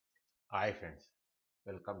Hi friends,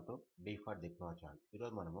 welcome to D for diploma channel.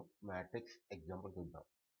 ఈరోజు మనము matrix example చూద్దాం.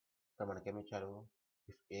 ఇక్కడ మనకేమి ఇచ్చారు?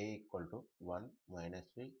 If A equal to 1 minus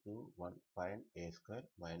 3 2 1 find a square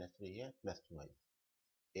minus 3a plus 2i.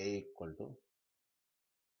 A equal to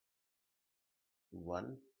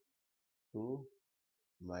 1 2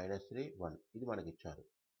 minus 3 1 ఇది మనకి ఇచ్చారు.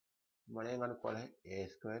 మనం ఏం కనుక్కోవాలి? ఏ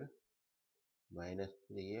square minus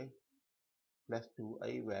 3a plus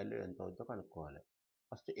 2i value ఎంత అవుతుందో కనుక్కోవాలి.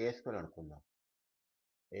 ఫస్ట్ ఏ స్క్వేర్ అనుకుందాం.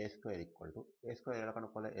 ఏ square equal to A square ఎలా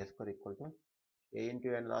కనుక్కోవాలి? ఏ square equal to A into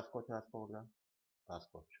ఎన్ రాసుకోవచ్చా?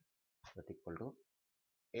 రాసుకోవచ్చు. దట్ ఈక్వల్ టు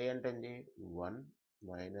ఏ అంటే ఏంటి? 1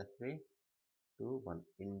 మైనస్ 3 2 1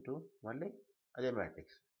 ఇంటూ మళ్ళీ అదే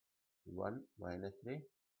matrix 1 minus 3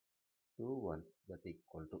 2 1 that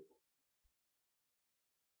equal to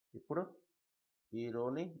ఇప్పుడు ఈ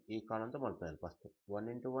రోని ఈ కాలంతో multiply. First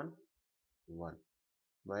 1 into 1 1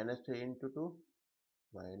 minus 3 into 2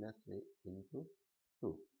 minus 3 into 2.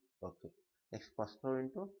 Okay, next first rho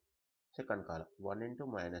into second column 1 into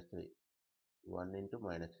minus 3 1 into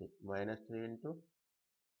minus 3 minus 3 into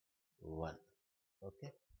 1. Okay,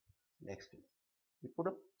 next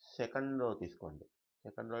ఇప్పుడు second row తీసుకోండి.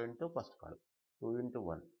 Second rho into first కాలం 2 into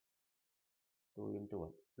 1 2 into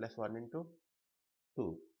 1 plus 1 into 2.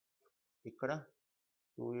 ఇక్కడ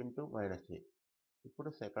 2 into minus 3. ఇప్పుడు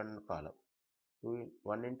second column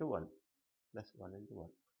 1 into 1 plus 1 into 1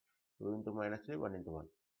 2 into minus 3 1 into 1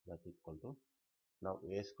 that equal to now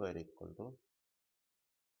A square equal to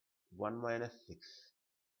 1 minus 6,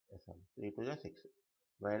 3 to the 6,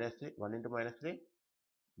 minus 3, 1 into minus 3,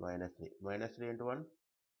 minus 3, minus 3 into 1,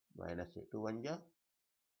 minus 3, 2 1 ja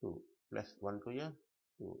 2, plus 1 2 ja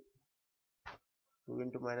 2, 2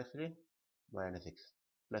 into minus 3, minus 6,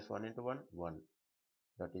 plus 1 into 1, 1,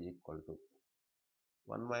 that is equal to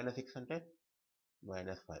 1 minus 6 ante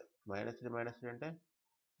minus 5, minus 3 ante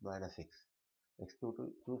minus 6, next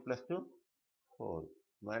 2 plus 2, 4,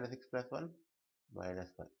 minus 6 plus 1, minus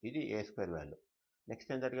 1. ఇది ఏ square value.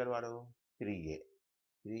 Next ఎంత అడిగాడు వాడు? 3a.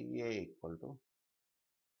 3a equal to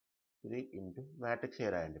 3 into matrix ఏ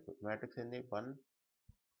రాయండి. ఇప్పుడు matrix ఏంది? 1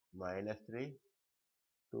 minus 3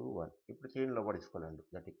 2 1. ఇప్పుడు 3 లోపడించుకోవాలండి.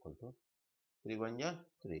 That equal to 3 1 జా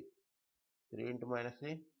 3 3 into minus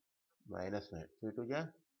 3 minus 9 3 2 జా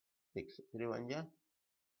 6 3 1 జా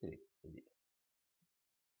 3. ఇది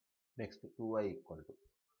next 2i equal to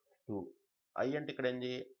 2. I అంటే ఇక్కడ ఏంది?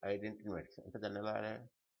 Identity matrix. అంటే దాన్ని ఎలా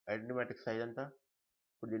ఐడెంటిటీ మ్యాట్రిక్స్ సైజ్ ఎంత?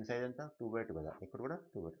 ఇప్పుడు దీని సైజ్ ఎంత? 2/2 కదా. ఇక్కడ కూడా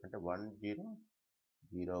 2/2 అంటే 1 0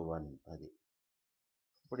 0 1. అది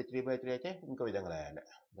ఇప్పుడు 3/3 అయితే ఇంకో విధంగా రాయాలి.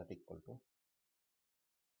 That equal to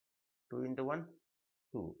 2 into 1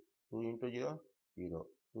 2 2 into 0 0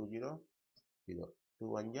 2 0 0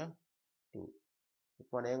 2 1 జా 2.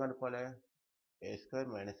 ఇప్పుడు మనం ఏం కనుక్కోవాలి? ఏ square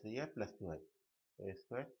minus 3a plus 2i. ఏ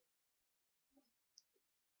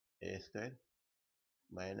square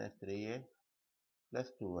minus 3a plus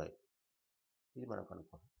 2i ఇది మనం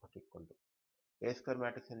కనుక్కోవాలి. That equal to A square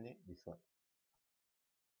matrix ఏంది? This one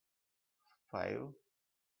 5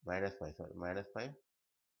 minus 5 sorry minus 5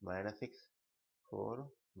 minus 6 4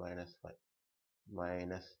 minus 5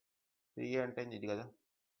 minus 3 అంటే ఇది కదా,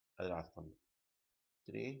 అది రాసుకోండి.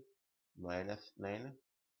 3 minus 9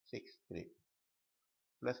 6 3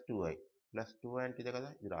 plus 2i plus 2i అంటే ఇదే కదా,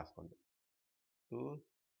 ఇది రాసుకోండి. 2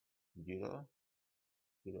 0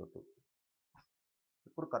 0 2.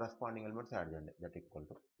 ఇప్పుడు కరస్పాండింగ్ ఎలిమెంట్స్ యాడ్ చేయండి. దట్ ఈక్వల్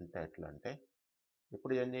టు అంటే ఎట్లా అంటే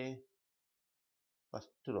ఇప్పుడు ఏంది?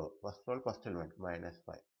 First row first element minus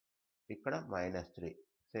 5, ఇక్కడ మైనస్ 3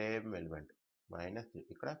 సేమ్ ఎలిమెంట్ మైనస్ 3,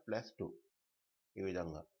 ఇక్కడ ప్లస్ 2. ఈ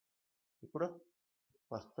విధంగా ఇప్పుడు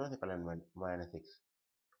first row second element minus 6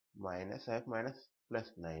 minus 5 minus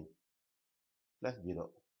plus 9 plus 0.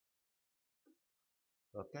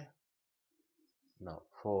 Okay, నా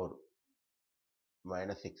 4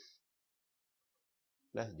 మైనస్ 6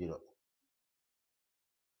 ప్లస్ 0.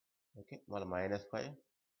 ఓకే, మళ్ళీ minus 5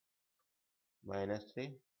 minus 3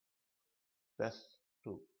 plus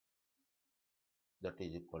 2 that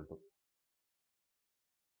is equal to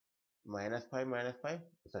minus 5 minus 5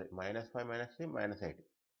 sorry minus 5 minus 3 minus 8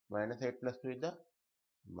 minus 8 plus 2 is the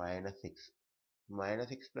minus 6 minus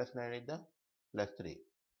 6 plus 9 is the plus 3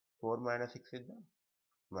 4 minus 6 is the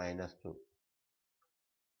minus 2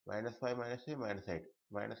 minus 5 minus 3 minus 8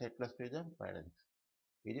 minus 8 plus 2 is the minus 6.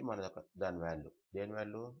 ఇది మన దాని value. దేని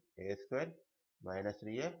value? a square minus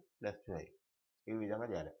 3a plus 2i. ఈ విధంగా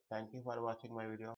చేయాలి. Thank you for watching my video.